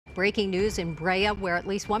Breaking news in Brea, where at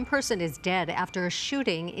least one person is dead after a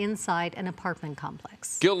shooting inside an apartment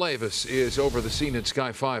complex. Gil Lavis is over the scene at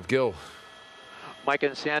Sky 5. Gil. Mike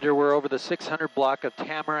and Sandra, we're over the 600 block of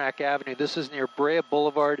Tamarack Avenue. This is near Brea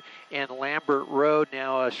Boulevard and Lambert Road.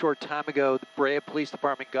 Now, a short time ago, the Brea Police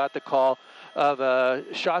Department got the call of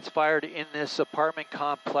shots fired in this apartment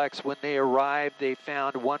complex. When they arrived, they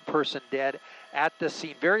found one person dead at the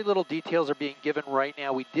scene. Very little details are being given right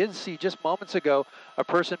now. We did see just moments ago a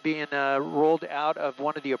person being rolled out of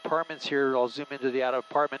one of the apartments here. I'll zoom into the out of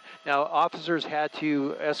apartment. Now, officers had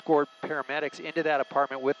to escort paramedics into that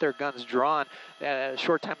apartment with their guns drawn. A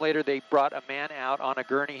short time later, they brought a man out on a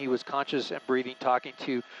gurney. He was conscious and breathing, talking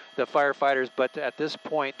to the firefighters. But at this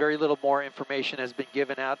point, very little more information has been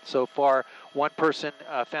given out so far. One person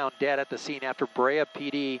found dead at the scene after Brea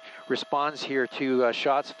PD responds here to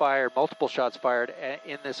shots fired, multiple shots fired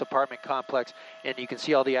in this apartment complex. And you can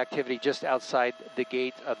see all the activity just outside the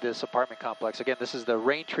gate of this apartment complex. Again, this is the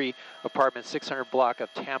Raintree apartment, 600 block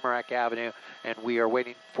of Tamarack Avenue, and we are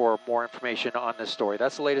waiting for more information on this story.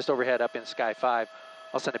 That's the latest overhead up in Sky 5.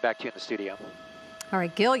 I'll send it back to you in the studio. All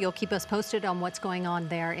right, Gil, you'll keep us posted on what's going on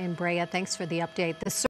there in Brea. Thanks for the update.